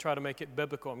try to make it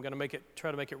biblical. I'm going to try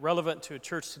to make it relevant to a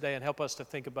church today and help us to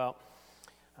think about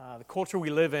the culture we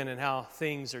live in and how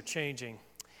things are changing.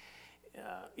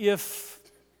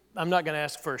 I'm not going to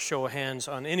ask for a show of hands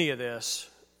on any of this,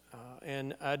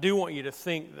 and I do want you to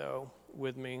think, though,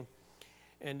 with me,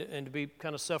 and to be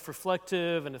kind of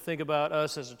self-reflective and to think about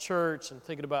us as a church and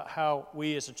thinking about how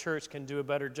we as a church can do a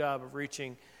better job of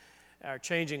reaching our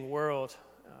changing world.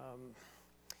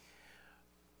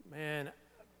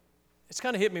 It's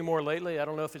kind of hit me more lately. I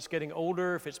don't know if it's getting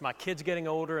older, if it's my kids getting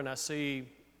older, and I see,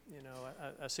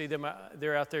 I see them,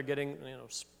 they're out there getting,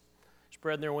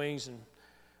 spreading their wings and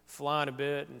flying a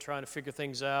bit and trying to figure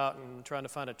things out and trying to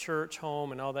find a church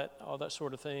home and all that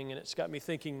sort of thing. And it's got me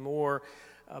thinking more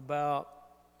about,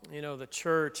 the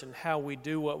church and how we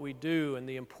do what we do and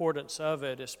the importance of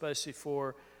it, especially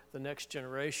for the next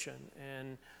generation.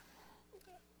 And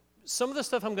some of the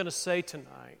stuff I'm going to say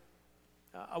tonight,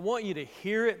 I want you to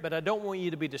hear it, but I don't want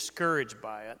you to be discouraged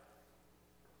by it.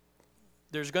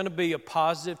 There's going to be a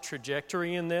positive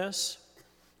trajectory in this,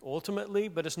 ultimately,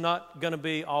 but it's not going to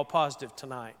be all positive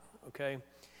tonight, okay?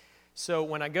 So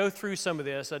when I go through some of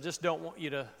this, I just don't want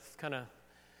you to kind of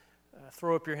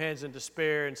throw up your hands in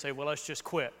despair and say, well, let's just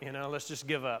quit, let's just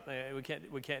give up.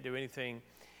 We can't do anything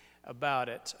about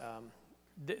it.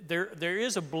 There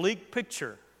is a bleak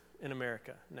picture in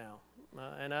America now.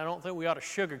 And I don't think we ought to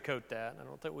sugarcoat that. I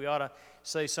don't think we ought to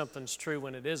say something's true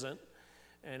when it isn't.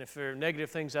 And if there are negative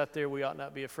things out there, we ought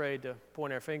not be afraid to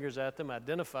point our fingers at them,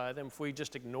 identify them. If we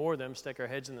just ignore them, stick our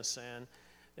heads in the sand,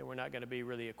 then we're not going to be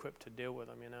really equipped to deal with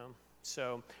them,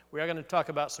 So we are going to talk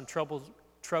about some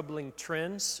troubling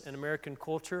trends in American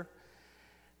culture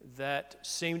that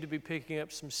seem to be picking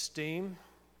up some steam.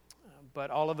 But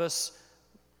all of us,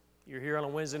 you're here on a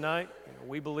Wednesday night.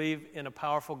 We believe in a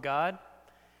powerful God.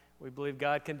 We believe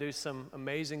God can do some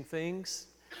amazing things.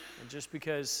 And just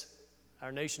because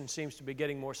our nation seems to be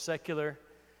getting more secular,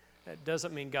 that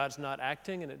doesn't mean God's not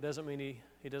acting, and it doesn't mean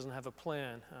he doesn't have a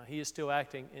plan. He is still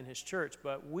acting in his church.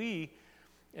 But we,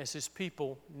 as his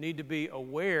people, need to be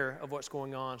aware of what's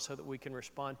going on so that we can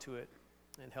respond to it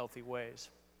in healthy ways.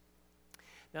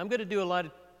 Now, I'm going to do a lot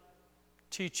of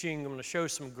teaching. I'm going to show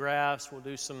some graphs. We'll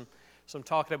do some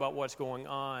talking about what's going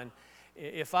on.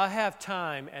 If I have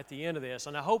time at the end of this,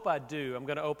 and I hope I do, I'm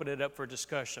going to open it up for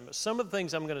discussion. But some of the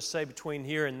things I'm going to say between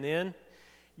here and then,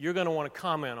 you're going to want to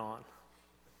comment on.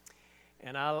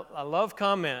 And I love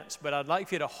comments, but I'd like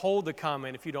for you to hold the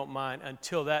comment, if you don't mind,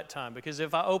 until that time. Because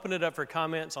if I open it up for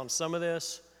comments on some of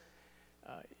this,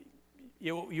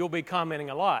 you'll be commenting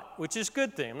a lot, which is a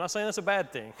good thing. I'm not saying that's a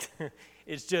bad thing.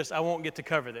 It's just I won't get to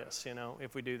cover this,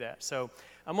 if we do that. So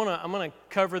I'm gonna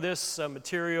cover this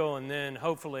material, and then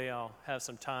hopefully I'll have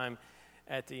some time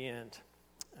at the end.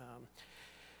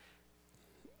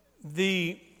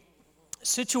 The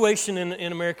situation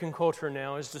in American culture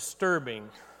now is disturbing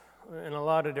in a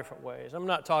lot of different ways. I'm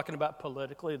not talking about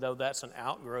politically, though that's an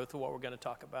outgrowth of what we're going to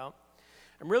talk about.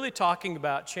 I'm really talking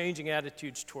about changing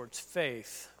attitudes towards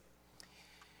faith.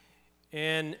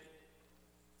 And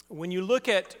when you look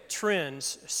at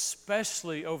trends,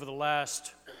 especially over the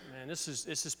last, this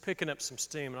is picking up some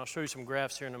steam, and I'll show you some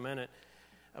graphs here in a minute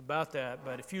about that.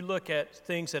 But if you look at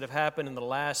things that have happened in the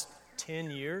last 10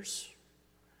 years,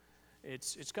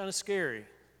 it's kind of scary.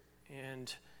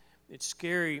 And it's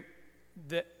scary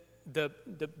that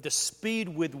the speed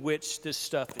with which this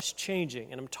stuff is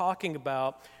changing. And I'm talking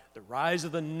about the rise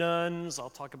of the nuns. I'll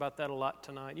talk about that a lot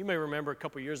tonight. You may remember a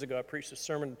couple years ago I preached a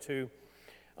sermon or two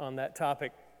on that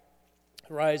topic,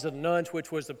 Rise of the Nuns,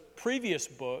 which was the previous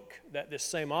book that this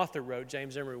same author wrote.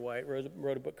 James Emery White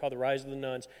wrote a book called The Rise of the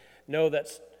Nuns. No,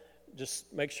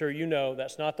 just make sure you know,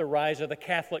 that's not the rise of the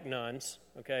Catholic nuns,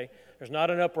 okay? There's not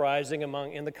an uprising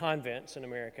in the convents in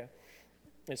America.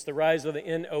 It's the rise of the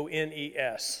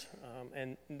NONES,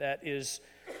 and that is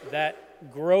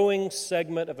that growing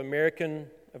segment of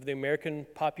the American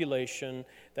population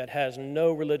that has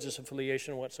no religious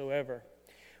affiliation whatsoever.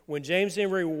 When James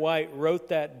Emery White wrote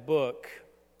that book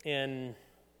in,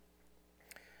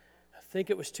 I think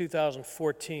it was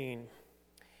 2014,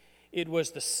 it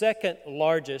was the second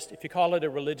largest, if you call it a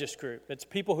religious group. It's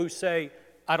people who say,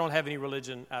 I don't have any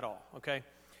religion at all, okay?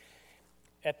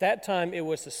 At that time, it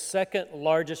was the second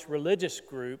largest religious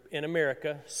group in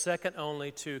America, second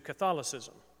only to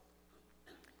Catholicism,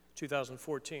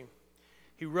 2014.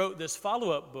 He wrote this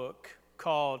follow-up book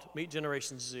called Meet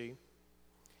Generation Z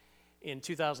in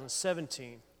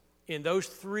 2017. In those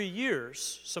 3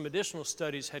 years, some additional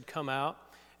studies had come out,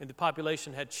 and the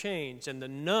population had changed, and the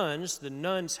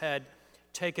nuns had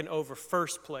taken over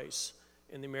first place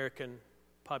in the American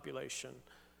population,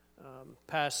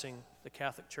 passing the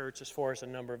Catholic Church as far as the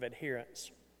number of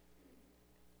adherents.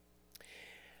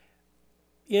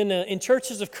 In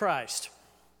Churches of Christ,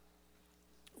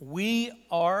 we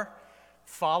are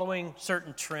following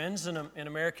certain trends in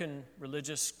American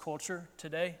religious culture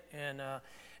today, and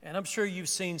I'm sure you've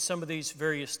seen some of these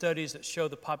various studies that show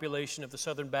the population of the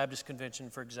Southern Baptist Convention,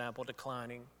 for example,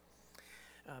 declining.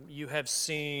 You have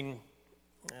seen,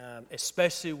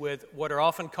 especially with what are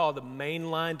often called the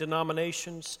mainline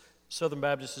denominations. Southern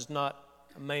Baptist is not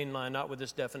a mainline, not with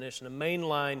this definition. A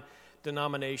mainline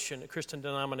denomination, a Christian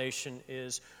denomination,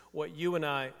 is what you and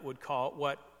I would call,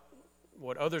 what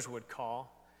others would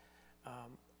call,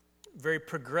 very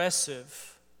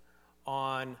progressive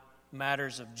on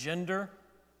matters of gender.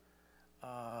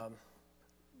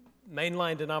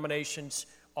 Mainline denominations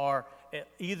are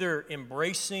either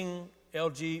embracing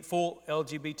full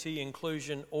LGBT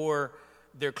inclusion, or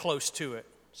they're close to it.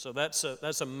 So that's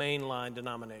a mainline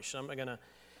denomination. I'm not going to,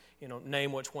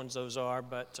 name which ones those are,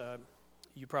 but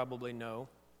you probably know.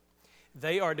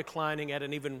 They are declining at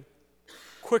an even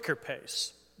quicker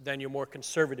pace than your more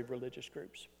conservative religious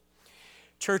groups.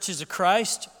 Churches of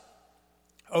Christ,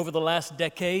 over the last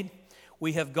decade,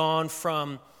 we have gone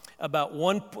from about a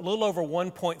little over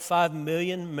 1.5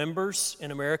 million members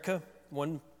in America,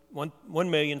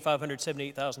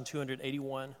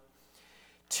 1,578,281,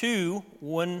 to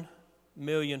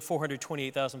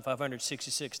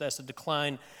 1,428,566. That's a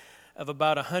decline of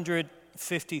about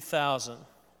 150,000,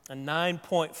 a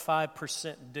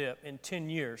 9.5% dip in 10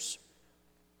 years.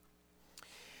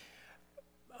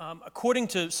 According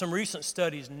to some recent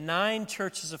studies, 9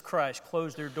 Churches of Christ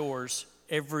close their doors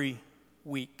every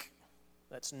week.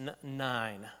 That's 9,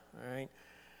 all right?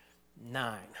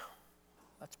 9.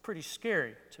 That's pretty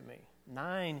scary to me.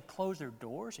 9 close their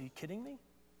doors? Are you kidding me?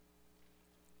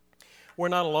 We're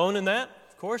not alone in that,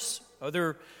 of course.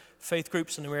 Other faith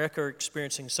groups in America are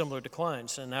experiencing similar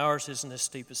declines, and ours isn't as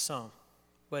steep as some.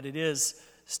 But it is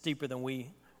steeper than we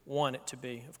want it to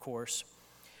be, of course.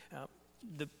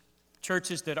 The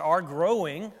churches that are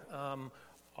growing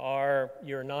are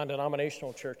your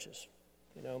non-denominational churches.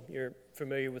 You're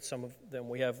familiar with some of them.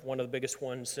 We have one of the biggest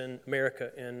ones in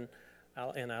America in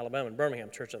Alabama, in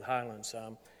Birmingham, Church of the Highlands,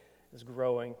 is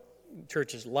growing.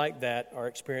 Churches like that are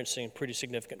experiencing pretty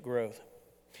significant growth.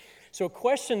 So a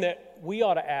question that we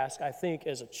ought to ask, I think,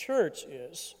 as a church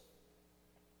is,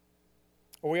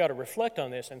 or we ought to reflect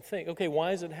on this and think, okay,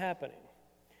 why is it happening?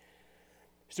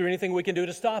 Is there anything we can do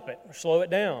to stop it or slow it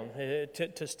down,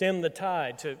 to stem the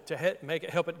tide, to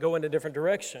help it go in a different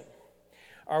direction?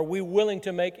 Are we willing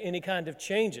to make any kind of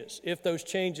changes if those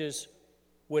changes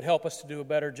would help us to do a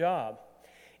better job?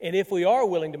 And if we are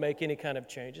willing to make any kind of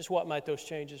changes, what might those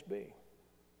changes be?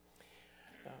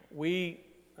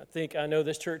 I know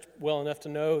this church well enough to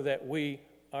know that we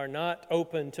are not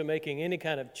open to making any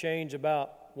kind of change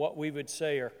about what we would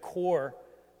say are core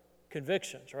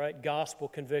convictions, right? Gospel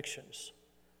convictions.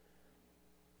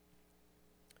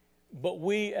 But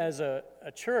we as a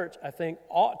church, I think,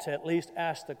 ought to at least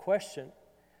ask the question,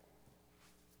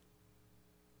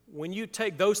 when you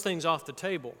take those things off the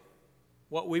table,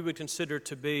 what we would consider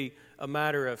to be a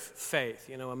matter of faith,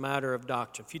 a matter of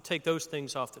doctrine, if you take those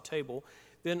things off the table,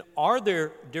 then are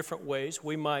there different ways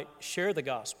we might share the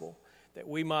gospel, that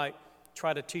we might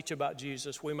try to teach about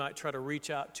Jesus, we might try to reach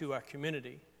out to our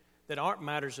community that aren't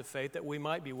matters of faith that we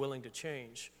might be willing to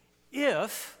change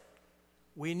if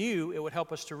we knew it would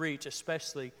help us to reach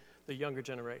especially the younger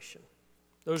generation?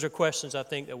 Those are questions I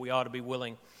think that we ought to be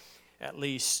willing at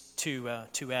least to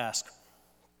ask.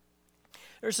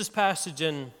 There's this passage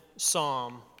in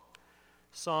Psalm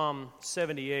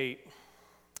 78,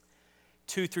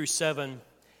 2 through 7. It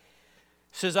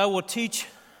says, I will teach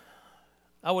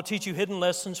you hidden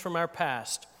lessons from our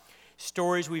past,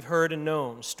 stories we've heard and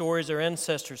known, stories our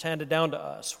ancestors handed down to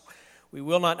us. We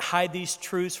will not hide these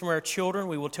truths from our children.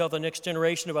 We will tell the next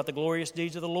generation about the glorious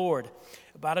deeds of the Lord,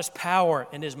 about His power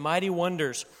and His mighty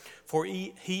wonders. For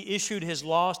he issued His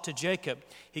laws to Jacob.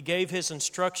 He gave His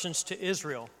instructions to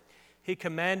Israel. He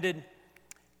commanded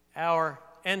our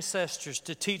ancestors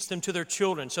to teach them to their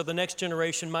children so the next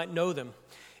generation might know them,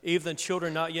 even the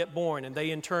children not yet born, and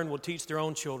they in turn will teach their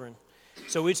own children.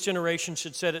 So each generation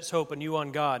should set its hope anew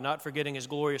on God, not forgetting His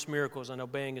glorious miracles and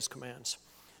obeying His commands.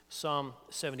 Psalm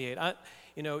 78.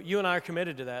 You and I are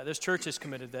committed to that. This church is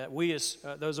committed to that. We, as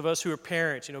those of us who are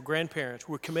parents, grandparents,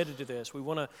 we're committed to this. We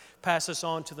want to pass this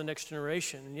on to the next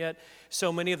generation. And yet,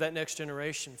 so many of that next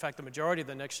generation, in fact, the majority of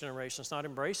the next generation is not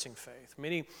embracing faith.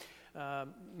 Many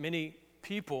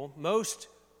people, most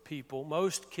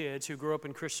kids who grew up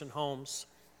in Christian homes,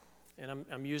 and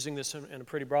I'm using this in a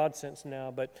pretty broad sense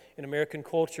now, but in American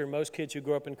culture, most kids who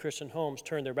grow up in Christian homes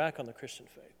turn their back on the Christian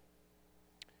faith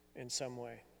in some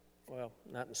way. Well,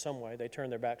 not in some way. They turn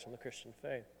their backs on the Christian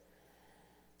faith.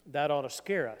 that ought to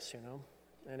scare us,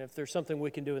 And if there's something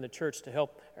we can do in the church to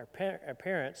help our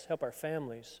parents, help our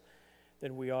families,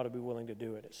 then we ought to be willing to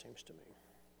do it, it seems to me.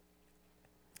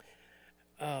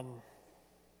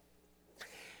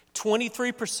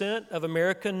 23% of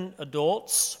American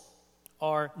adults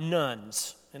are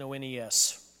nones,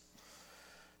 N-O-N-E-S.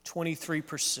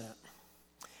 23%.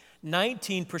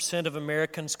 19% of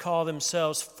Americans call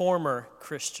themselves former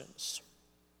Christians.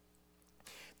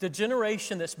 The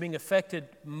generation that's being affected,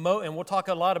 and we'll talk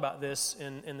a lot about this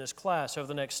in this class over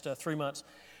the next 3 months,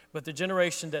 but the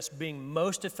generation that's being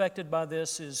most affected by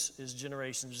this is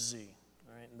Generation Z.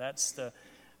 All right? And that's the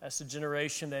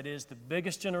generation that is the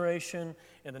biggest generation.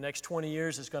 In the next 20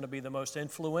 years, it's going to be the most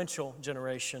influential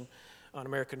generation on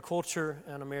American culture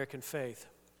and American faith.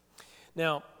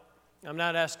 Now, I'm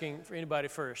not asking for anybody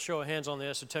for a show of hands on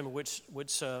this or tell me which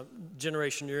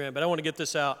generation you're in, but I want to get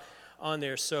this out on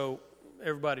there so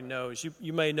everybody knows.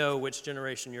 You may know which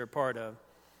generation you're a part of.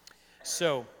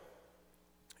 So,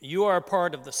 you are a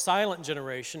part of the silent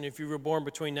generation if you were born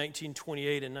between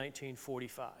 1928 and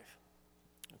 1945.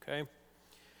 Okay?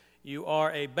 You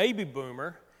are a baby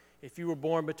boomer if you were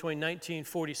born between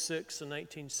 1946 and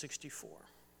 1964.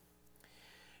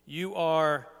 You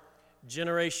are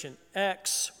Generation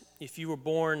X if you were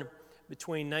born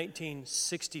between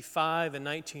 1965 and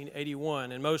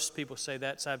 1981. And most people say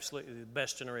that's absolutely the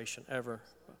best generation ever,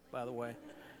 by the way.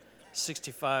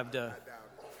 1965 to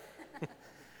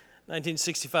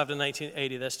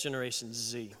 1980, that's Generation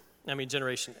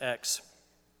Generation X.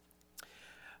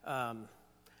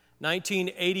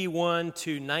 1981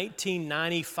 to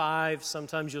 1995,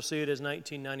 sometimes you'll see it as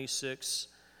 1996,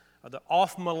 are the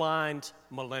off-maligned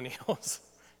millennials,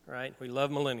 right? We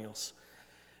love millennials.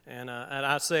 And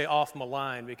I say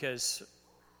off-maligned because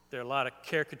there are a lot of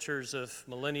caricatures of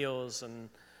millennials, and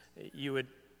you would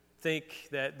think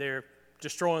that they're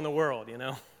destroying the world,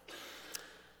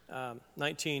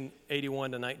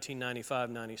 1981 to 1995,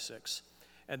 96.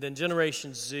 And then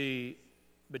Generation Z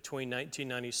between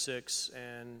 1996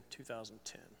 and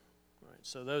 2010. Right?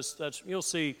 So that's you'll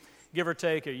see, give or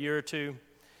take a year or two,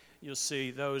 you'll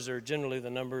see those are generally the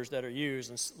numbers that are used.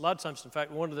 And a lot of times, in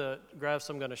fact, one of the graphs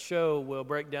I'm going to show will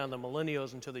break down the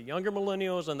millennials into the younger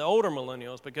millennials and the older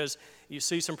millennials, because you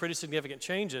see some pretty significant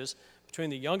changes between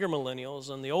the younger millennials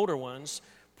and the older ones,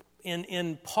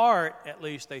 in part, at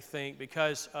least, they think,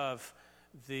 because of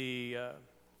the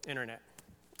internet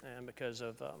and because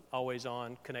of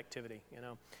always-on connectivity,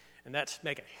 And that's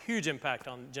making a huge impact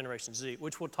on Generation Z,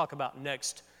 which we'll talk about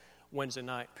next Wednesday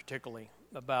night, particularly,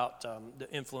 about the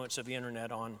influence of the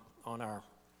internet on our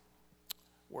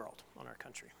world, on our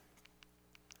country.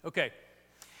 Okay.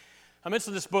 I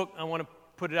mentioned this book. I want to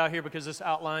put it out here because this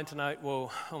outline tonight I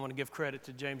want to give credit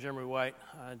to James Emery White.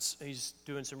 He's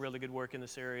doing some really good work in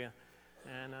this area.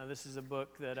 And this is a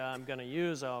book that I'm going to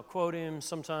use. I'll quote him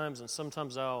sometimes, and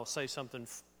sometimes I'll say something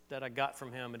that I got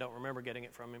from him. I don't remember getting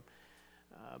it from him.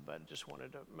 But just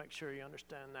wanted to make sure you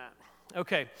understand that.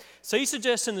 Okay, so he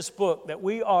suggests in this book that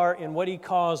we are in what he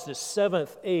calls the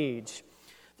seventh age.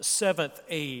 The seventh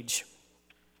age.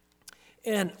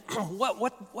 And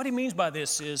what he means by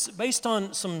this is based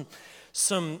on some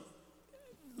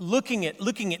looking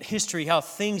at history, how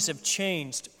things have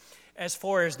changed as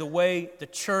far as the way the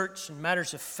church and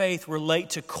matters of faith relate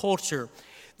to culture,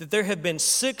 that there have been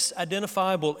 6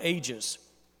 identifiable ages.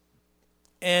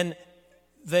 And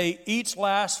they each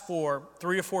last for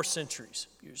 3 or 4 centuries,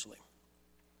 usually.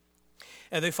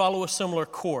 And they follow a similar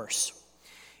course.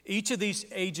 Each of these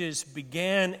ages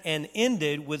began and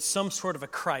ended with some sort of a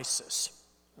crisis.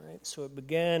 Right? So it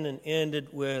began and ended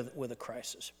with a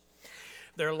crisis.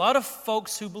 There are a lot of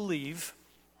folks who believe,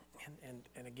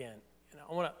 and again,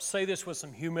 I want to say this with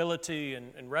some humility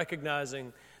and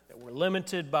recognizing that we're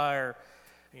limited by our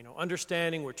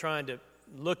understanding. We're trying to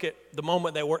look at the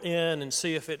moment that we're in and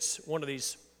see if it's one of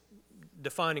these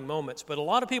defining moments. But a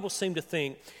lot of people seem to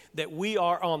think that we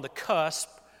are on the cusp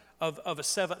of a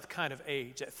 7th kind of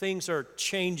age, that things are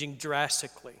changing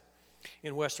drastically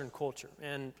in Western culture.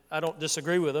 And I don't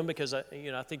disagree with them because I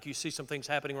think you see some things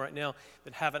happening right now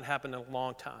that haven't happened in a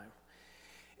long time.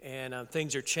 And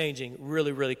things are changing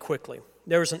really, really quickly.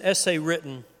 There was an essay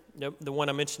written, the one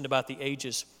I mentioned about the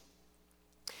ages,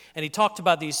 and he talked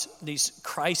about these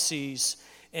crises.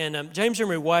 And James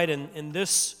Emery White, in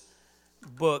this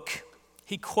book,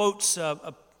 he quotes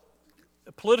a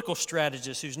political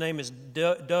strategist whose name is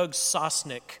Doug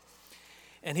Sosnick.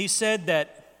 And he said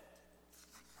that,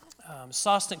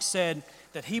 Sosnick said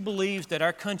that he believes that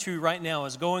our country right now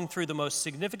is going through the most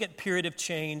significant period of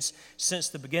change since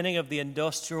the beginning of the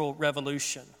Industrial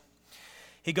Revolution.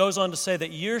 He goes on to say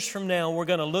that years from now, we're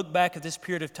going to look back at this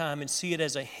period of time and see it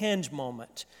as a hinge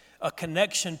moment, a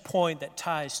connection point that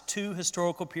ties two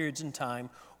historical periods in time,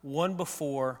 one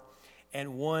before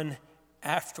and one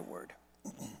afterward.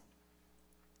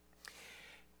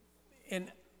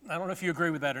 And I don't know if you agree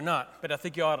with that or not, but I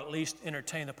think you ought to at least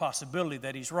entertain the possibility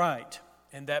that he's right,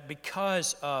 and that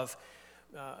because of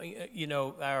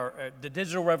the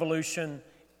digital revolution,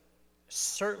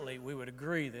 certainly we would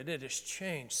agree that it has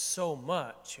changed so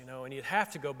much, and you'd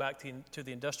have to go back to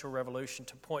the Industrial Revolution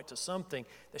to point to something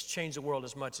that's changed the world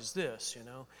as much as this,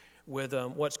 with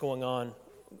what's going on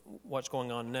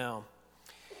now.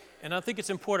 And I think it's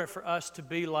important for us to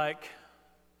be like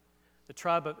the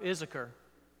tribe of Issachar.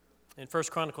 In 1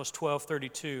 Chronicles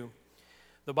 12:32,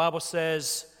 the Bible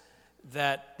says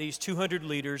that these 200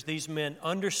 leaders, these men,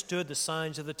 understood the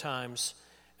signs of the times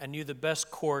and knew the best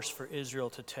course for Israel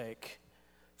to take,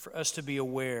 for us to be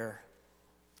aware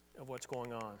of what's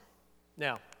going on.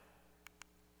 Now,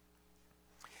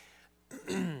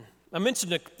 I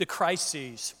mentioned the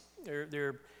crises. There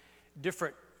are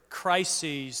different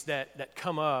crises that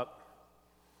come up,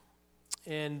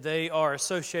 and they are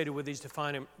associated with these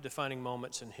defining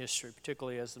moments in history,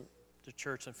 particularly as the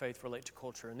church and faith relate to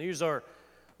culture. And these are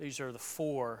the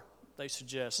four they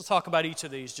suggest. Let's talk about each of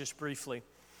these just briefly.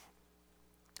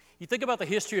 You think about the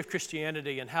history of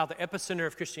Christianity and how the epicenter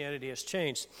of Christianity has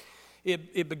changed.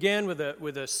 It began with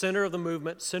a center of the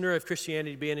movement, center of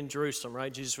Christianity being in Jerusalem,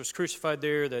 right? Jesus was crucified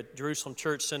there. The Jerusalem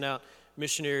church sent out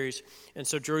missionaries, and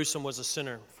so Jerusalem was a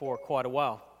center for quite a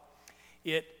while.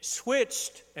 It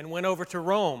switched and went over to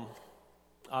Rome,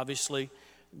 obviously,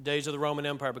 days of the Roman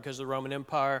Empire, because of the Roman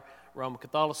Empire, Roman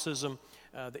Catholicism,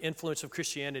 the influence of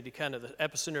Christianity, kind of the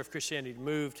epicenter of Christianity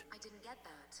moved. I didn't get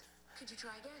that. Could you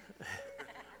try again?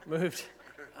 Moved.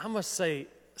 I must say, it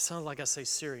sounds like I say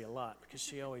Siri a lot because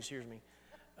she always hears me.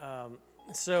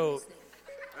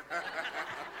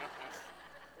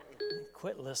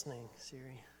 Quit listening,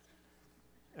 Siri.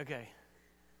 Okay.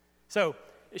 So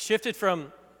it shifted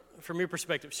from your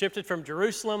perspective, shifted from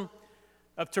Jerusalem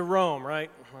up to Rome,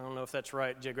 right? I don't know if that's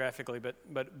right geographically,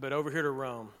 but over here to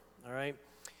Rome, all right?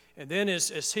 And then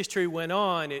as history went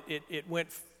on, it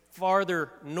went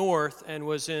farther north and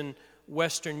was in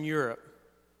Western Europe.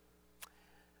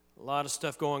 A lot of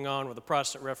stuff going on with the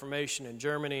Protestant Reformation in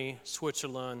Germany,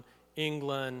 Switzerland,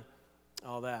 England,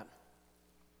 all that.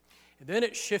 And then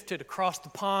it shifted across the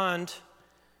pond,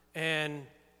 and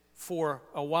for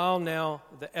a while now,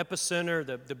 the epicenter,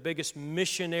 the biggest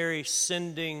missionary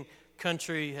sending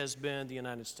country has been the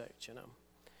United States,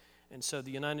 And so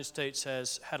the United States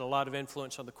has had a lot of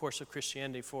influence on the course of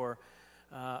Christianity for,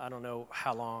 I don't know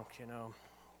how long,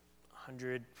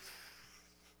 100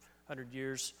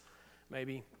 years,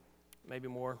 maybe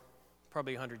more,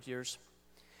 probably 100 years.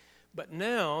 But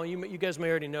now, you guys may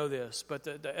already know this, but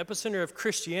the epicenter of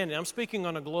Christianity, I'm speaking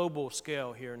on a global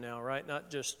scale here now, right? Not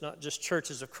just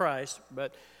churches of Christ,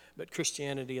 but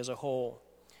Christianity as a whole.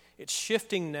 It's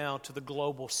shifting now to the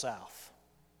global south.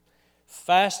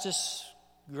 Fastest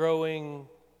growing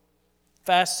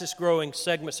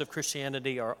segments of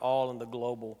Christianity are all in the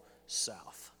global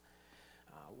south.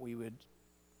 We would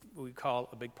call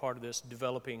a big part of this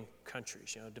developing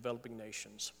countries, developing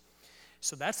nations.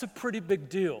 So that's a pretty big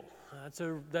deal.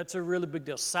 That's a really big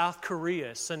deal. South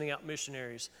Korea is sending out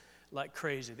missionaries like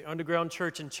crazy. The underground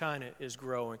church in China is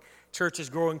growing. Church is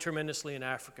growing tremendously in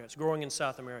Africa. It's growing in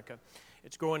South America.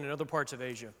 It's growing in other parts of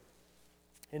Asia.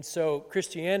 And so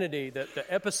Christianity, the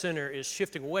epicenter is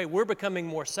shifting away. We're becoming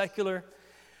more secular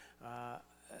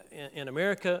in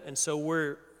America, and so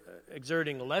we're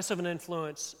exerting less of an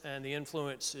influence, and the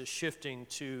influence is shifting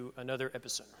to another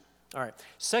epicenter. All right.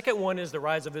 Second one is the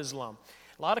rise of Islam.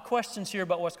 A lot of questions here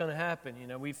about what's going to happen.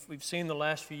 We've seen the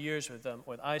last few years with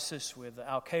ISIS, with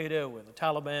Al Qaeda, with the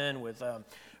Taliban, with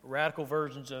radical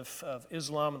versions of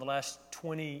Islam in the last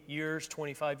 20 years,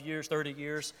 25 years, 30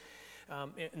 years.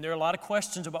 And there are a lot of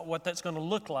questions about what that's going to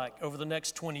look like over the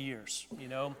next 20 years.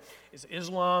 Is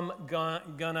Islam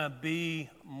going to be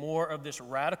more of this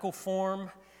radical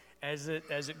form as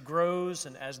it grows,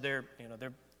 and as their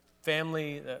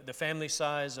family, the family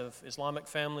size of Islamic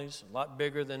families, a lot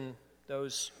bigger than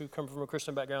those who come from a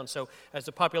Christian background. So as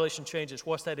the population changes,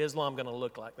 what's that Islam going to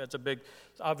look like? That's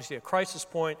obviously a crisis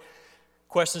point.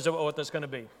 Questions about what that's going to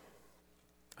be.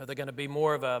 Are they going to be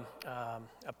more of a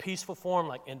peaceful form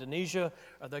like Indonesia?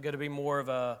 Are they going to be more of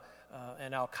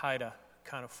an Al Qaeda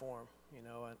kind of form,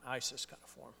 an ISIS kind of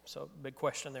form? So big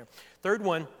question there. Third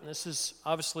one, and this is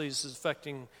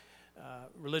affecting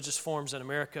religious forms in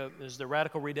America, is the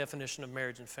radical redefinition of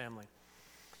marriage and family.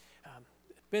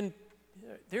 It's been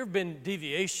There have been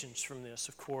deviations from this,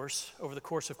 of course, over the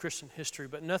course of Christian history,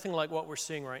 but nothing like what we're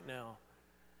seeing right now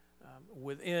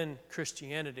within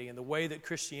Christianity and the way that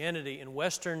Christianity in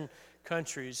Western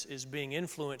countries is being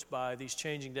influenced by these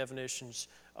changing definitions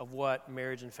of what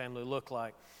marriage and family look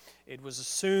like. It was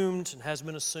assumed and has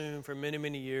been assumed for many,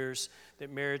 many years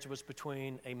that marriage was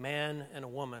between a man and a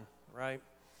woman, right?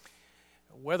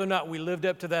 Whether or not we lived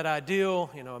up to that ideal,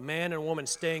 a man and a woman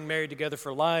staying married together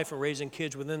for life and raising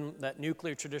kids within that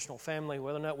nuclear traditional family,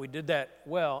 whether or not we did that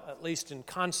well, at least in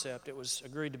concept, it was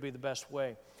agreed to be the best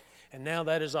way. And now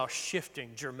that is all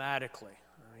shifting dramatically.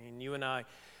 I mean, you and I are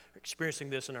experiencing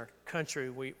this in our country.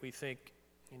 We think,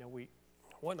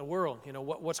 what in the world?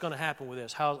 What's going to happen with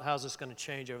this? How's this going to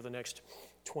change over the next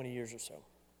 20 years or so?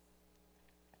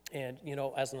 And,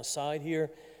 as an aside here,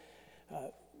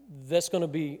 that's going to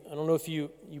be, I don't know if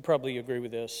you probably agree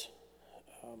with this,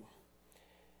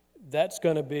 that's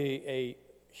going to be a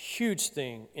huge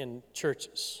thing in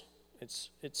churches. It's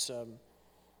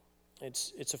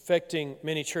affecting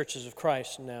many churches of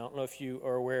Christ now. I don't know if you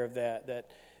are aware of that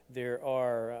there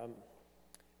are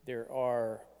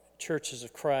churches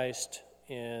of Christ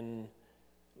in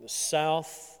the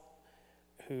South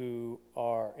who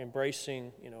are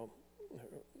embracing,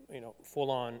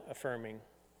 full-on affirming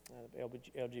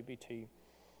LGBT.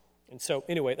 And so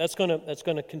anyway, that's going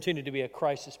to continue to be a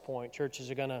crisis point. Churches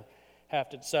are going to have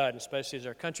to decide, especially as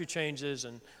our country changes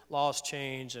and laws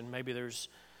change and maybe there's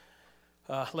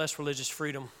less religious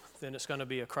freedom, then it's going to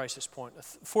be a crisis point. The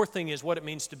fourth thing is what it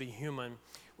means to be human.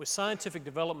 With scientific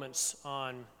developments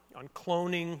on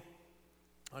cloning,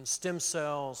 on stem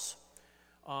cells,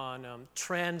 on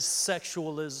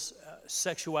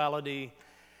transsexuality,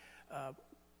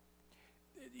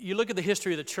 you look at the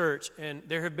history of the church, and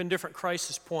there have been different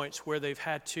crisis points where they've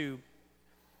had to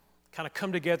kind of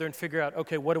come together and figure out,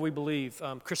 okay, what do we believe?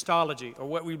 Christology, or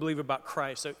what we believe about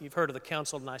Christ. So you've heard of the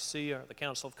Council of Nicaea, or the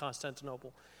Council of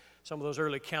Constantinople, some of those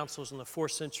early councils in the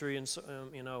 4th century, and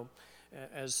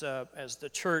as the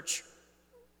church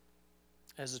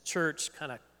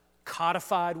kind of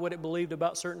codified what it believed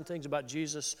about certain things about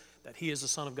Jesus, that He is the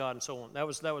Son of God, and so on. That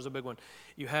was a big one.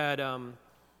 You had a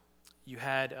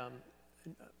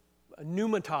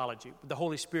pneumatology, the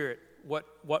Holy Spirit,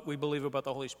 what we believe about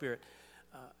the Holy Spirit.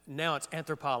 Now it's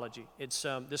anthropology. It's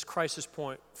this crisis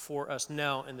point for us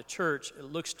now in the church. It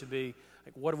looks to be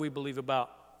like, what do we believe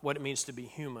about what it means to be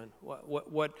human?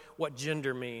 What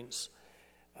gender means?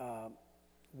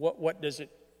 What does it?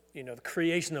 The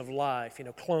creation of life.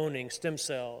 Cloning, stem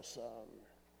cells,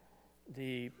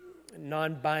 the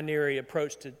non-binary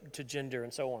approach to gender,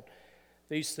 and so on.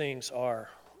 These things are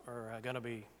going to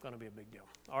be a big deal.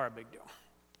 Are a big deal.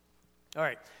 All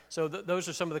right. So those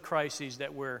are some of the crises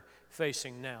that we're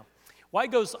facing now.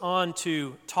 White goes on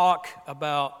to talk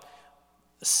about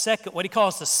what he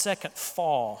calls the second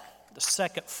fall. The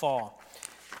second fall.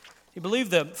 You believe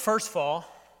the first fall.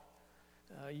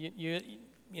 You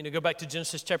go back to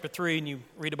Genesis chapter 3 and you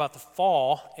read about the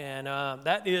fall, and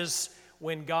that is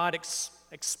when God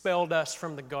expelled us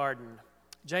from the garden.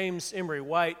 James Emery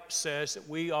White says that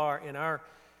we are in our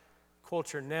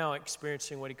culture now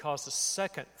experiencing what he calls the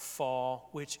second fall,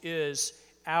 which is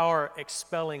our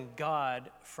expelling God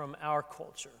from our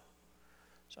culture.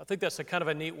 So I think that's a kind of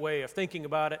a neat way of thinking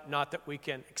about it. Not that we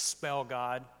can expel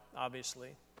God, obviously.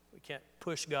 We can't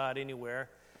push God anywhere,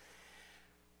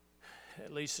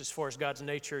 at least as far as God's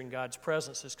nature and God's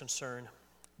presence is concerned.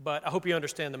 But I hope you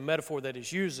understand the metaphor that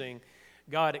he's using.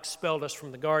 God expelled us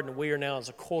from the garden. We are now, as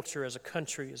a culture, as a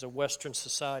country, as a Western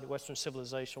society, Western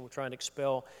civilization, we're trying to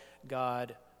expel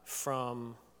God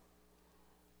from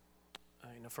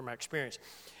our experience.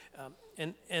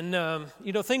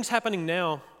 Things happening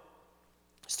now.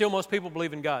 Still, most people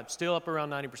believe in God. Still up around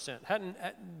 90%.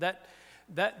 That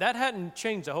hadn't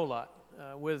changed a whole lot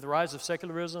with the rise of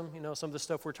secularism. Some of the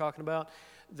stuff we're talking about.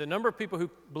 The number of people who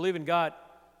believe in God,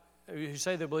 who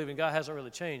say they believe in God, hasn't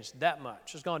really changed that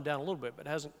much. It's gone down a little bit, but it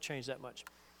hasn't changed that much.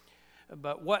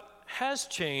 But what has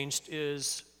changed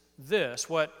is this,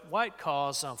 what White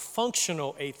calls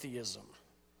functional atheism.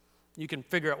 You can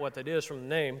figure out what that is from the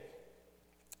name.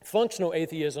 Functional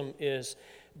atheism is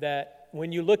that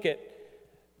when you look at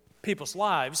people's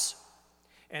lives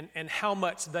and how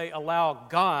much they allow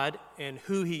God and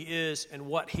who He is and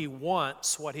what He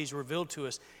wants, what He's revealed to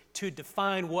us, to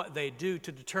define what they do,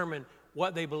 to determine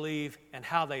what they believe and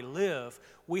how they live,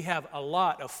 we have a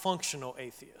lot of functional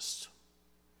atheists.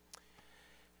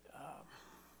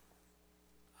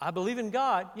 I believe in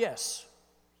God, yes.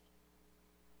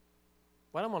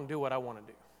 But I'm going to do what I want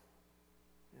to do.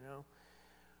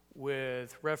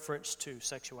 With reference to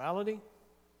sexuality,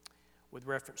 with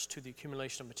reference to the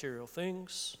accumulation of material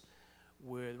things,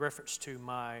 with reference to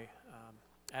my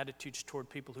attitudes toward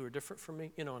people who are different from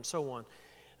me, and so on.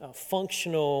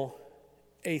 Functional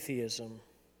atheism.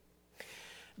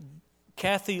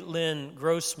 Kathy Lynn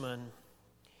Grossman,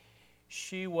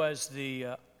 she was the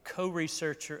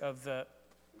co-researcher of that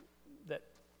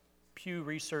Pew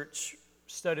Research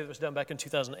study that was done back in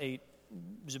 2008. It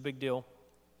was a big deal,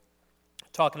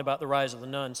 talking about the rise of the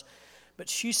nuns. But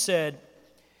she said,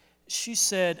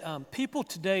 people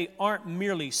today aren't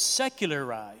merely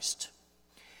secularized.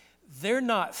 They're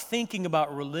not thinking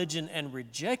about religion and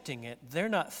rejecting it. They're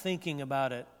not thinking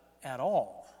about it at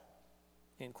all,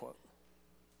 end quote.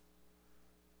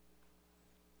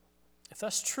 If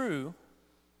that's true,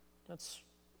 it's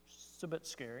a bit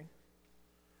scary.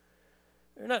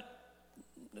 They're not,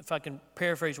 if I can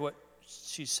paraphrase what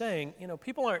she's saying,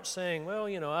 people aren't saying, well,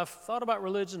 I've thought about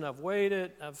religion, I've weighed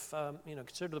it, I've,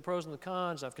 considered the pros and the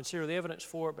cons, I've considered the evidence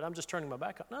for it, but I'm just turning my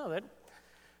back on it. No, they're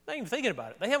not even thinking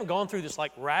about it. They haven't gone through this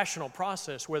rational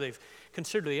process where they've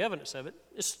considered the evidence of it.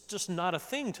 It's just not a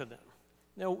thing to them.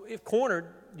 If cornered,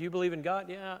 do you believe in God?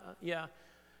 Yeah.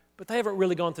 But they haven't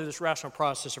really gone through this rational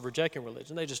process of rejecting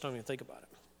religion. They just don't even think about it.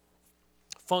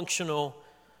 Functional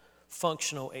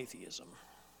atheism.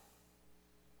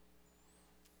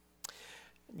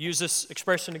 Use this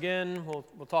expression again.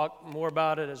 We'll talk more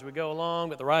about it as we go along.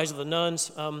 But the rise of the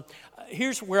nuns.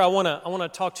 Here's where I want to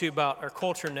talk to you about our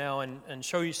culture now and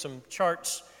show you some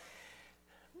charts.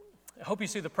 I hope you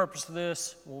see the purpose of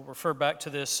this. We'll refer back to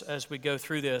this as we go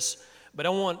through this. But I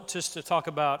want just to talk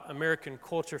about American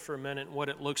culture for a minute and what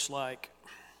it looks like.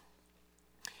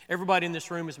 Everybody in this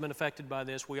room has been affected by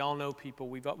this. We all know people.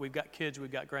 We've got kids.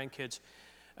 We've got grandkids.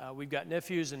 We've got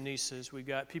nephews and nieces. We've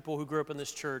got people who grew up in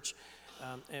this church.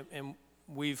 And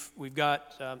we've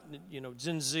got,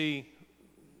 Gen Z.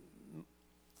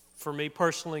 For me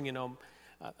personally,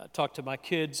 I talk to my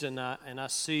kids and I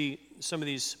see some of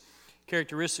these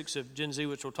characteristics of Gen Z,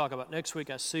 which we'll talk about next week.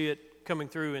 I see it coming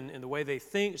through in the way they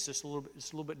think. It's just a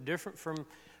little bit different from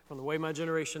the way my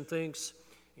generation thinks.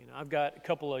 I've got a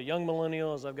couple of young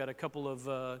millennials. I've got a couple of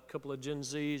Gen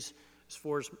Zs as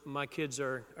far as my kids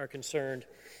are concerned,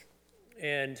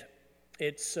 and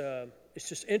it's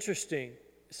just interesting.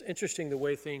 It's interesting the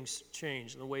way things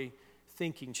change and the way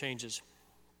thinking changes.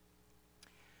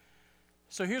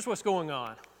 So here's what's going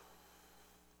on.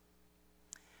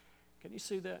 Can you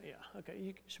see that? Yeah. Okay.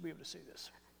 You should be able to see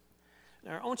this.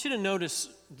 Now, I want you to notice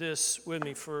this with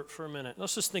me for a minute.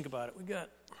 Let's just think about it. We got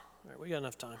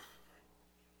enough time.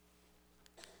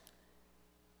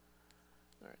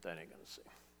 All right, that ain't going to see.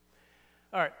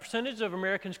 All right, percentage of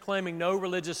Americans claiming no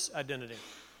religious identity.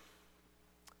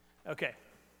 Okay.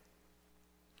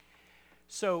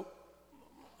 So,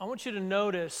 I want you to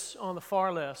notice on the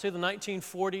far left, see the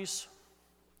 1940s?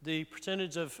 The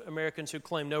percentage of Americans who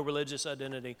claim no religious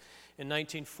identity in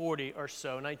 1940 or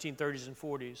so, 1930s and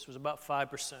 40s, was about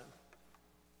 5%.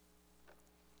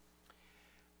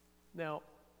 Now,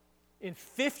 in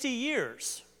 50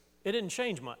 years, it didn't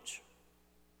change much.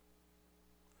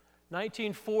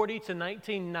 1940 to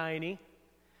 1990,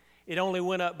 it only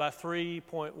went up by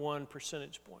 3.1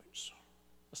 percentage points.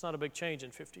 That's not a big change in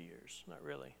 50 years, not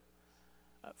really.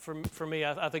 For me,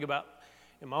 I think about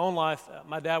in my own life,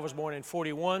 my dad was born in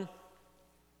 41.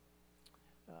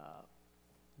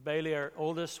 Bailey, our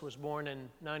oldest, was born in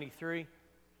 93.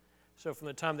 So from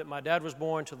the time that my dad was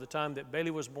born to the time that Bailey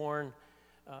was born,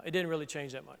 it didn't really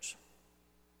change that much.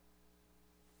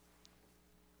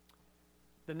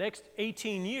 The next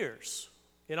 18 years,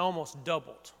 it almost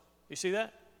doubled. You see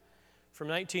that? From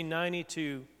 1990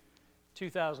 to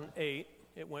 2008,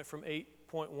 it went from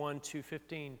 8.1 to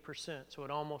 15%, so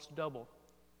it almost doubled.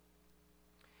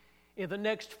 In the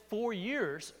next 4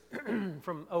 years,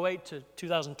 from 2008 to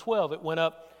 2012, it went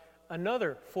up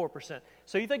another 4%.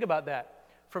 So you think about that.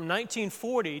 From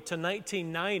 1940 to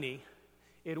 1990,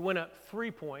 it went up 3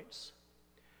 points.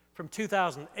 From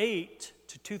 2008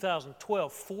 to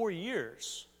 2012, 4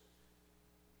 years,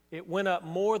 it went up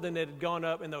more than it had gone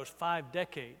up in those 5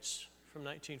 decades from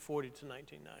 1940 to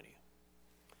 1990.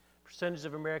 Percentage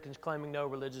of Americans claiming no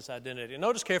religious identity.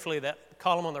 Notice carefully that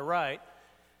column on the right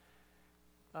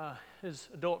is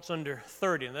adults under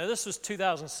 30. Now, this was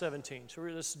 2017, so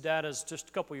this data is just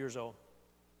a couple years old.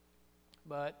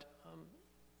 But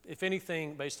if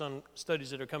anything, based on studies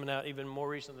that are coming out even more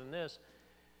recent than this,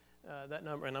 that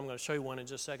number, and I'm going to show you one in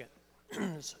just a second,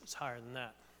 it's higher than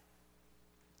that.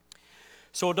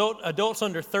 So adults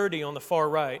under 30 on the far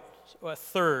right, a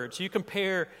third. So you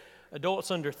compare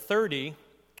adults under 30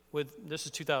 with, this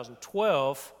is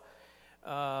 2012,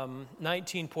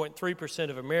 19.3%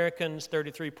 of Americans,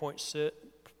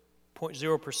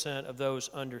 33.0% of those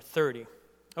under 30.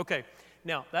 Okay,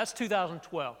 now that's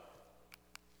 2012.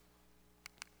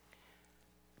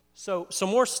 So some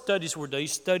more studies were done.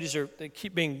 These studies they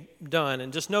keep being done,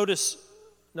 and just notice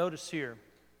here.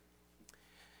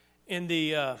 In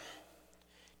the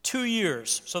 2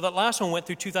 years, so that last one went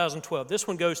through 2012. This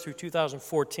one goes through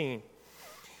 2014.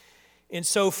 And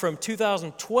so from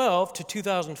 2012 to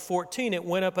 2014, it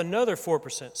went up another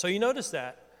 4%. So you notice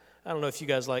that. I don't know if you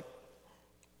guys like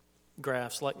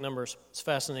graphs, like numbers. It's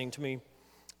fascinating to me.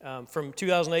 From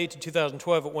 2008 to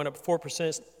 2012, it went up 4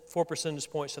 percentage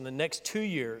points. In the next 2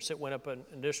 years, it went up an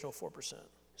additional 4%.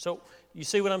 So you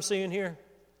see what I'm seeing here?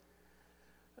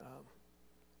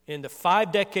 In the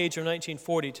 5 decades from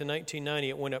 1940 to 1990,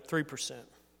 it went up 3%.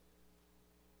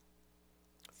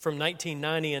 From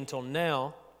 1990 until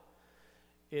now,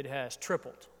 it has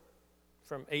tripled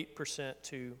from 8%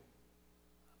 to,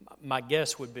 my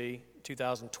guess would be,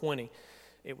 2020,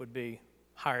 it would be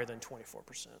higher than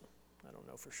 24%. I don't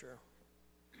know for sure.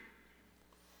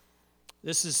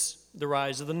 This is the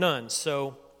rise of the nuns.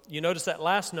 So you notice that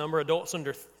last number, adults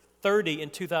under 30 in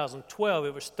 2012,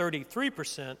 it was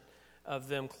 33% of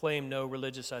them claimed no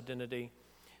religious identity.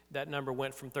 That number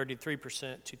went from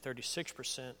 33% to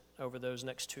 36% over those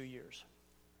next 2 years.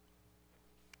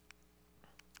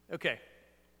 Okay.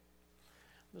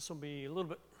 This will be a little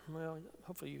bit, well,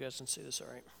 hopefully you guys can see this all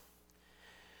right.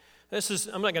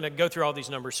 I'm not going to go through all these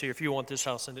numbers here. If you want this,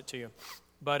 I'll send it to you.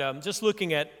 But just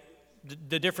looking at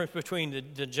the difference between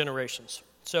the generations.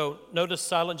 So notice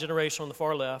silent generation on the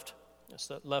far left. That's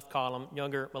the left column.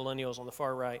 Younger millennials on the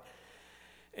far right.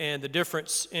 And the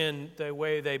difference in the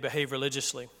way they behave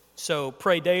religiously. So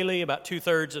pray daily, about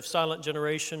 2/3 of silent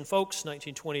generation folks,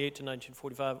 1928 to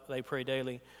 1945, they pray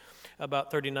daily. About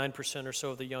 39% or so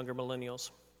of the younger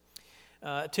millennials.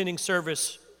 Attending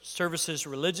services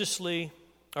religiously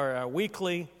or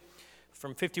weekly,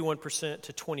 from 51%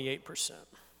 to 28%.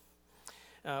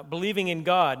 Believing in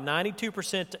God,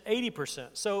 92% to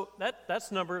 80%. So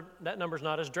that number's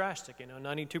not as drastic.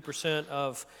 92%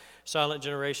 of silent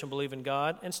generation believe in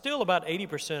God, and still about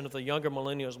 80% of the younger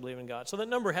millennials believe in God. So that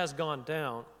number has gone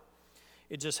down.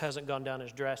 It just hasn't gone down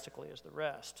as drastically as the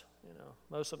rest.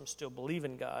 Most of them still believe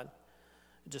in God.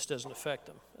 It just doesn't affect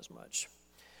them as much.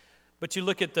 But you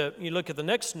look at the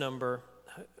next number,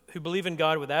 who believe in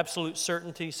God with absolute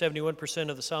certainty, 71%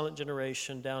 of the silent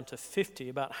generation, down to 50,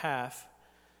 about half,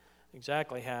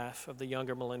 exactly half of the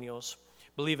younger millennials.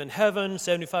 Believe in heaven,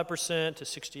 75% to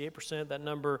 68%. That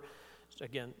number,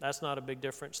 again, that's not a big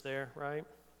difference there, right?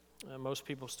 Most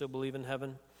people still believe in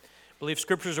heaven. Believe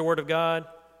Scripture is the Word of God.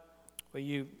 Well,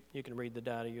 you can read the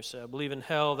data yourself. Believe in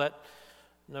hell, that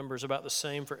number is about the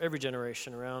same for every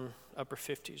generation, around upper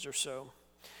 50s or so.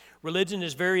 Religion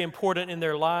is very important in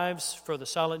their lives for the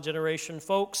silent generation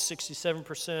folks,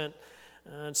 67%.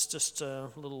 It's just a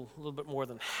little bit more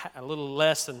than a little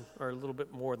less than, or a little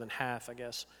bit more than half, I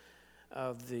guess,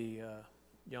 of the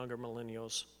younger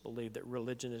millennials believe that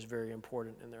religion is very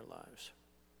important in their lives.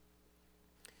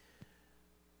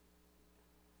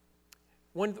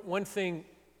 One thing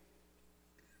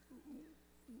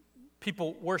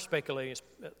people were speculating,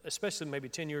 especially maybe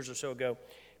 10 years or so ago,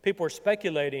 people were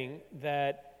speculating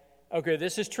that, okay,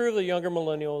 this is true of the younger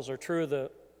millennials, or true of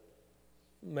the,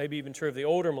 maybe even true of the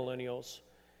older millennials,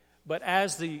 but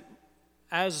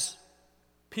as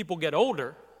people get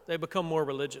older, they become more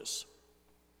religious.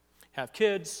 Have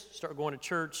kids, start going to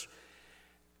church.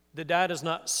 The data is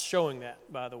not showing that,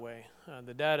 by the way.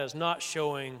 The data is not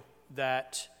showing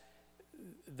that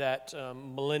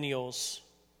millennials,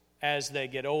 as they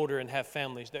get older and have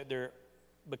families, that they're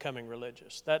becoming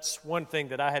religious. That's one thing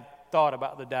that I had thought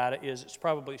about the data, is it's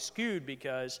probably skewed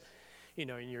because, in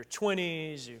your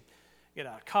 20s, you get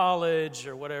out of college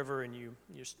or whatever, and you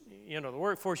enter the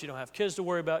workforce, you don't have kids to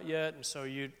worry about yet, and so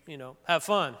you have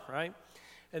fun, right?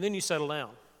 And then you settle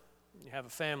down. You have a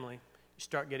family. You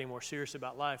start getting more serious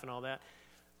about life and all that.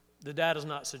 The data's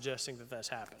not suggesting that that's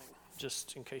happening,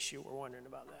 just in case you were wondering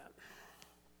about that.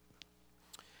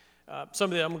 I'm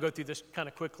going to go through this kind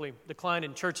of quickly. Decline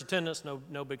in church attendance,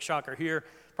 no big shocker here.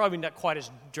 Probably not quite as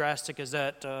drastic as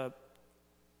that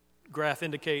graph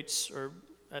indicates, or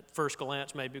at first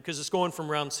glance maybe, because it's going from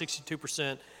around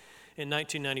 62% in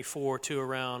 1994 to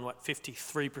around,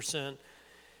 53%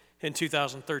 in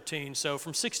 2013. So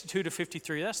from 62 to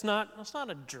 53, that's not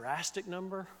a drastic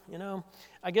number,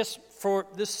 I guess for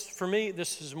me,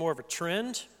 this is more of a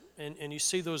trend, and you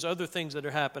see those other things that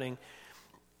are happening.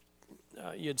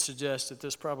 You'd suggest that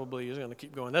this probably is going to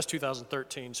keep going. That's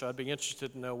 2013, so I'd be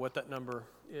interested to know what that number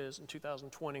is in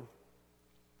 2020.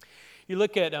 You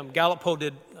look at Gallup poll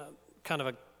did kind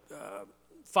of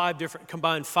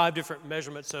combined 5 different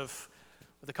measurements of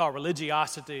what they call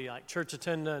religiosity, like church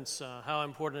attendance, how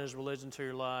important is religion to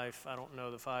your life. I don't know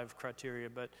the 5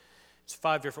 criteria, but it's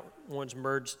 5 different ones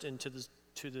merged into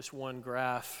this one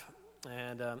graph,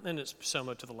 and it's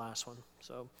similar to the last one.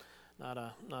 So not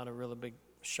a really big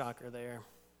shocker there.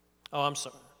 Oh, I'm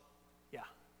sorry.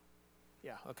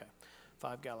 Yeah, okay.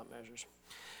 5 Gallup measures.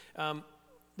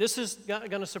 This is not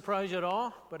going to surprise you at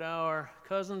all, but our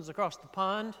cousins across the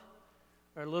pond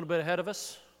are a little bit ahead of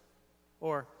us,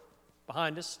 or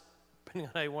behind us, depending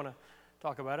on how you want to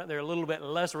talk about it. They're a little bit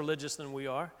less religious than we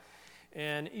are.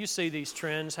 And you see these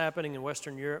trends happening in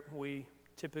Western Europe. We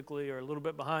typically are a little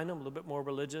bit behind them, a little bit more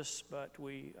religious, but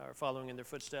we are following in their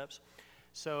footsteps.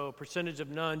 So percentage of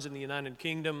nuns in the United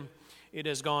Kingdom, it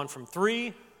has gone from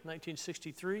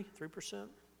 1963, 3%,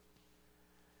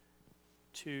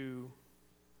 to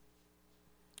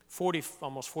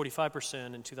almost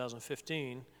 45% in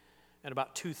 2015, and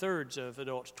about 2/3 of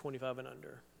adults 25 and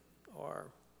under are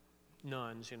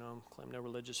nuns, claim no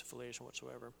religious affiliation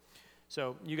whatsoever.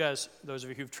 So you guys, those of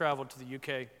you who've traveled to the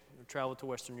UK, or traveled to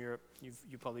Western Europe,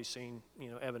 you've probably seen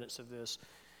evidence of this.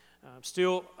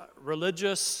 Still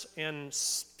religious in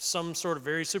some sort of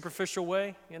very superficial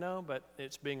way, but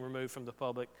it's being removed from the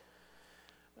public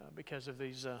because of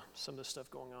these some of the stuff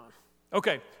going on.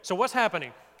 Okay, so what's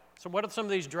happening? So what are some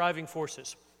of these driving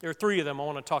forces? There are 3 of them I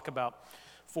want to talk about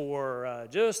for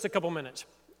just a couple minutes.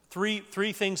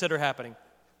 Three things that are happening.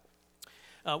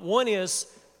 One is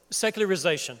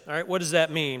secularization. All right, what does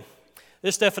that mean?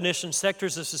 This definition,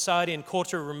 sectors of society and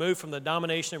culture removed from the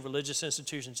domination of religious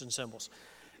institutions and symbols.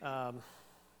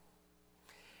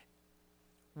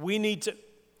 We need to,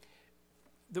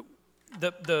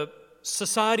 the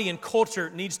society and culture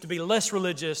needs to be less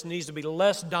religious, needs to be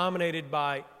less dominated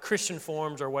by Christian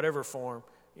forms or whatever form,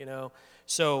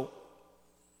 So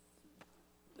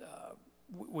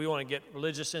we want to get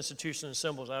religious institutions and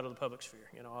symbols out of the public sphere,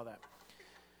 all that.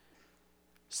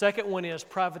 Second one is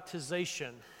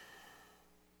privatization.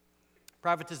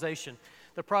 Privatization,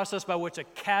 the process by which a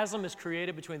chasm is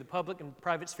created between the public and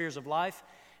private spheres of life,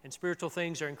 and spiritual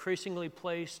things are increasingly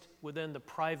placed within the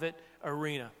private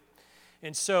arena.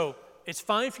 And so it's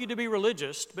fine for you to be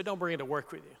religious, but don't bring it to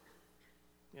work with you.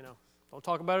 Don't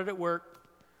talk about it at work.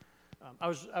 I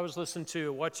was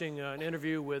watching an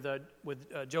interview with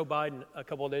Joe Biden a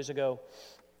couple of days ago,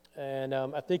 and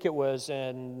I think it was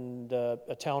in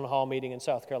a town hall meeting in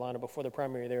South Carolina before the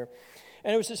primary there,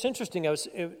 and it was just interesting. He was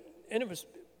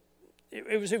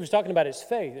talking about his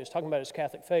faith. He was talking about his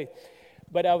Catholic faith,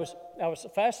 but I was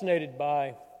fascinated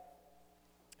by.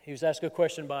 He was asked a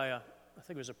question by I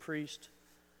think it was a priest,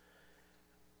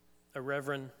 a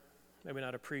reverend, maybe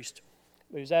not a priest.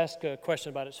 But he was asked a question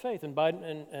about his faith, and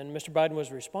Mr. Biden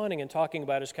was responding and talking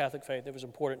about his Catholic faith that was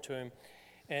important to him.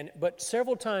 But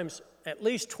several times, at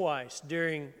least twice,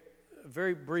 during a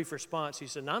very brief response, he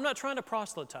said, "Now, I'm not trying to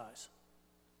proselytize,"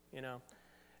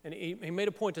 And he made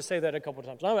a point to say that a couple of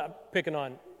times. I'm not picking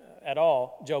on at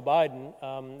all Joe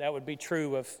Biden. That would be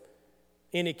true of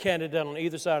any candidate on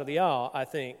either side of the aisle, I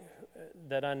think,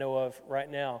 that I know of right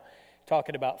now.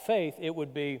 Talking about faith, it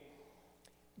would be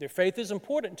their faith is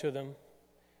important to them,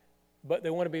 but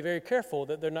they want to be very careful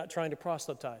that they're not trying to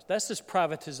proselytize. That's this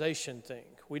privatization thing.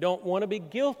 We don't want to be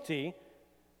guilty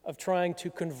of trying to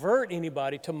convert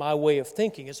anybody to my way of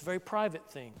thinking. It's a very private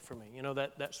thing for me,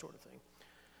 that sort of thing.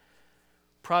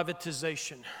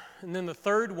 Privatization. And then the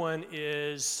third one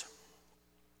is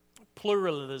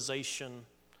pluralization.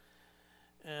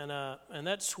 And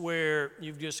that's where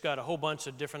you've just got a whole bunch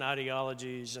of different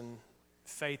ideologies and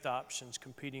faith options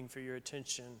competing for your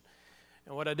attention.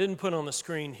 And what I didn't put on the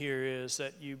screen here is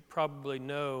that you probably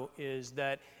know is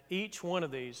that each one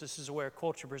of these, this is where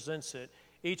culture presents it,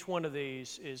 each one of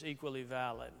these is equally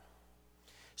valid.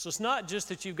 So it's not just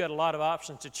that you've got a lot of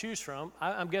options to choose from.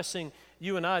 I'm guessing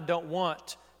you and I don't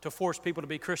want to force people to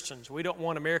be Christians. We don't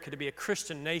want America to be a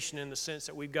Christian nation in the sense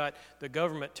that we've got the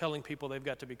government telling people they've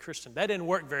got to be Christian. That didn't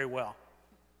work very well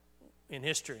in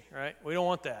history, right? We don't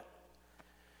want that.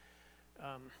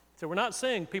 So we're not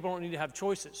saying people don't need to have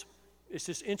choices. It's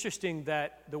just interesting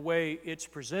that the way it's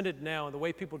presented now and the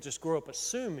way people just grow up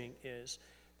assuming is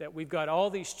that we've got all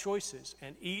these choices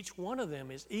and each one of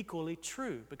them is equally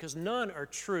true because none are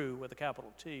true with a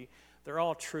capital T. They're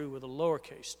all true with a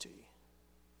lowercase t,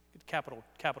 capital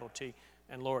T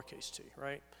and lowercase t,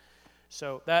 right?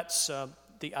 So that's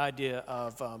the idea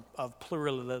of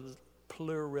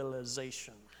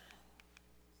pluralization.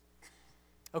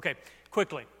 Okay,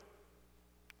 quickly.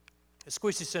 The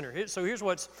Squeeze Center. So here's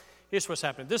what's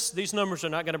happening. These numbers are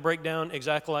not going to break down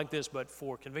exactly like this, but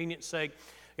for convenience sake,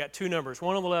 I got 2 numbers,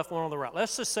 one on the left, one on the right.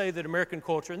 Let's just say that American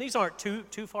culture, and these aren't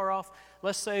too far off,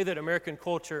 let's say that American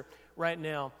culture right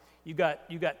now, you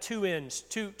got two ends,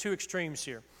 two extremes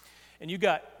here. And you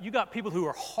got people who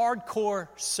are hardcore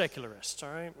secularists,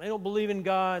 all right? They don't believe in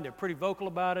God. They're pretty vocal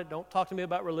about it. Don't talk to me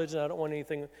about religion. I don't want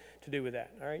anything to do with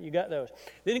that, all right? You got those.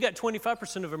 Then you got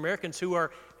 25% of Americans who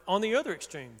are on the other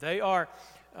extreme. They are,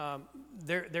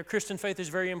 their Christian faith is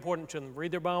very important to them.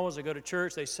 Read their Bibles. They go to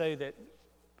church. They say that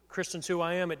Christian's who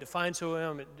I am. It defines who I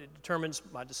am. It determines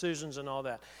my decisions and all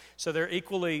that. So they're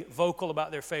equally vocal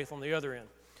about their faith on the other end.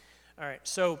 All right,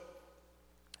 so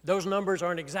those numbers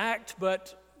aren't exact,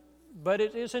 but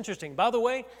it is interesting. By the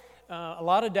way, a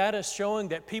lot of data is showing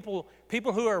that people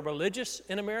who are religious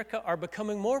in America are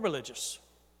becoming more religious.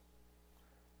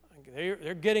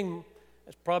 They're getting,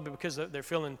 it's probably because they're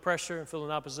feeling pressure and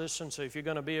feeling opposition. So if you're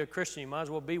going to be a Christian, you might as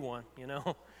well be one, you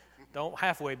know. Don't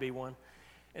halfway be one.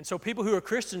 And so people who are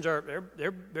Christians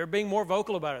they're being more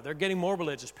vocal about it. They're getting more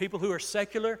religious. People who are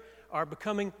secular are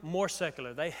becoming more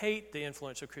secular. They hate the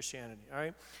influence of Christianity, all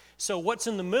right? So what's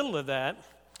in the middle of that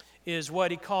is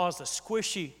what he calls the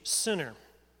squishy sinner.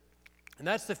 And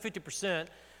that's the 50%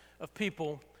 of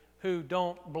people who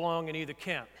don't belong in either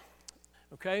camp,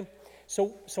 okay?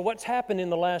 So what's happened in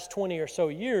the last 20 or so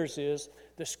years is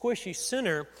the squishy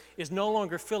sinner is no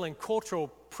longer feeling cultural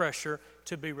pressure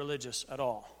to be religious at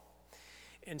all.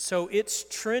 And so it's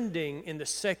trending in the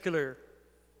secular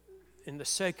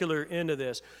end of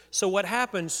this. So what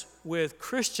happens with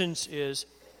Christians is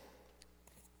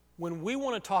when we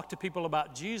want to talk to people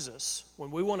about Jesus,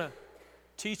 when we want to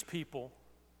teach people,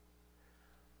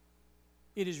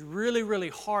 it is really, really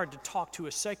hard to talk to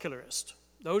a secularist.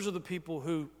 Those are the people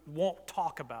who won't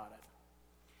talk about it.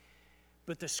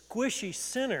 But the squishy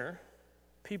sinner,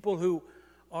 people who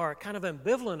are kind of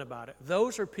ambivalent about it,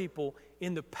 those are people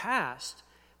in the past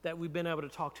that we've been able to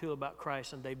talk to about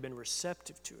Christ, and they've been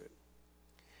receptive to it.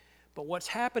 But what's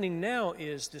happening now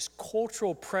is this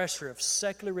cultural pressure of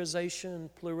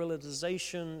secularization,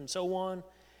 pluralization, and so on.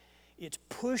 It's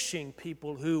pushing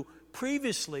people who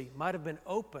previously might have been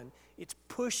open, it's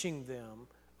pushing them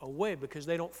away because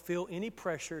they don't feel any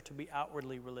pressure to be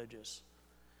outwardly religious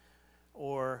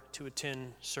or to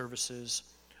attend services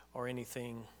or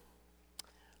anything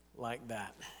like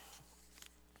that.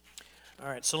 All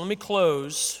right, so let me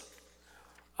close.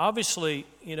 Obviously,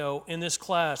 you know, in this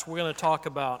class, we're going to talk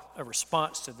about a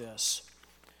response to this.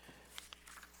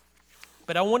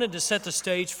 But I wanted to set the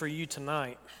stage for you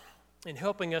tonight in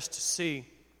helping us to see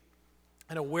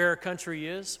where our country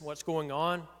is, what's going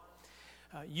on.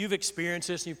 You've experienced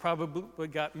this, and you've probably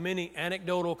got many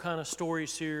anecdotal kind of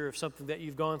stories here of something that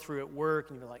you've gone through at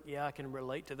work, and you're like, yeah, I can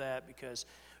relate to that because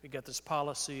we got this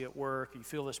policy at work. You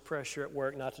feel this pressure at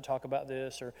work not to talk about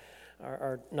this or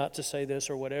not to say this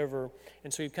or whatever.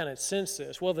 And so you've kind of sensed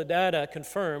this. Well, the data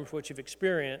confirms what you've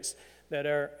experienced, that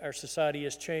our society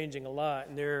is changing a lot.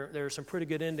 And there are some pretty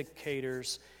good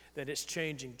indicators that it's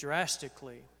changing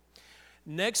drastically.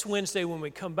 Next Wednesday when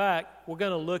we come back, we're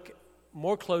going to look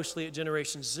more closely at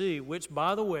Generation Z, which,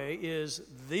 by the way, is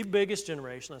the biggest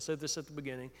generation. I said this at the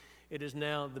beginning. It is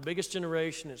now the biggest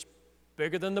generation. It's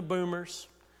bigger than the boomers.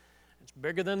 It's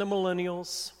bigger than the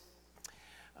millennials.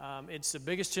 It's the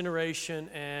biggest generation,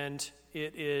 and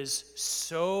it is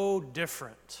so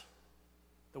different.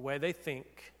 The way they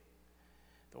think,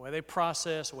 the way they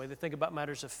process, the way they think about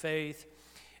matters of faith.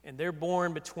 And they're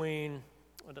born between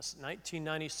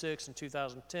 1996 and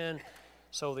 2010.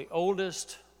 So the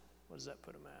oldest, what does that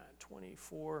put them at?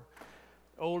 24.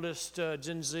 Oldest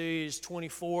Gen Z is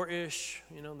 24-ish.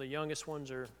 You know, the youngest ones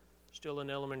are still in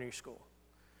elementary school.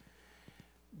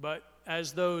 But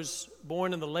as those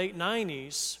born in the late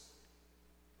 90s,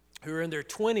 who are in their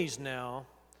 20s now,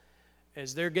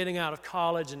 as they're getting out of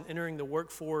college and entering the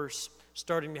workforce,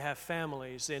 starting to have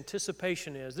families, the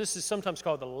anticipation is, this is sometimes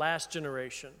called the last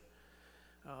generation.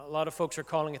 A lot of folks are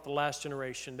calling it the last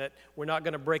generation, that we're not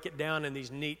going to break it down in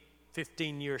these neat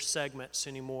 15-year segments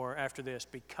anymore after this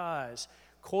because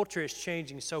culture is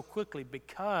changing so quickly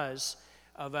because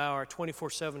of our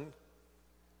 24/7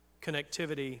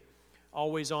 connectivity,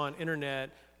 always on internet.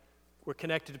 We're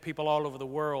connected to people all over the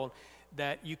world,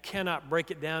 that you cannot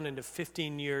break it down into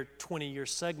 15-year, 20-year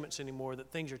segments anymore, that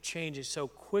things are changing so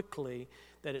quickly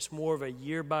that it's more of a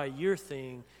year-by-year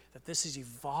thing, that this is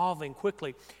evolving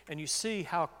quickly. And you see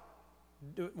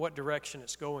what direction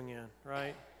it's going in,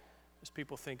 right, as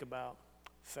people think about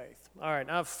faith. All right,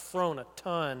 I've thrown a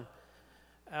ton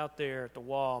out there at the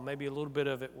wall. Maybe a little bit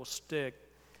of it will stick,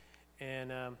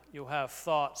 and you'll have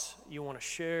thoughts you want to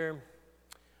share.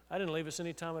 I didn't leave us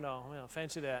any time at all. Well,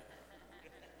 fancy that.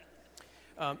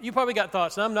 You probably got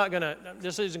thoughts, and I'm not going to,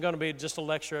 this isn't going to be just a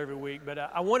lecture every week, but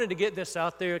I wanted to get this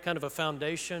out there, kind of a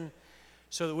foundation,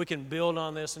 so that we can build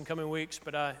on this in coming weeks.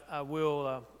 But I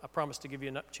promise to give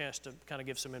you a chance to kind of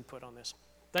give some input on this.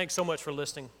 Thanks so much for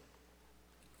listening.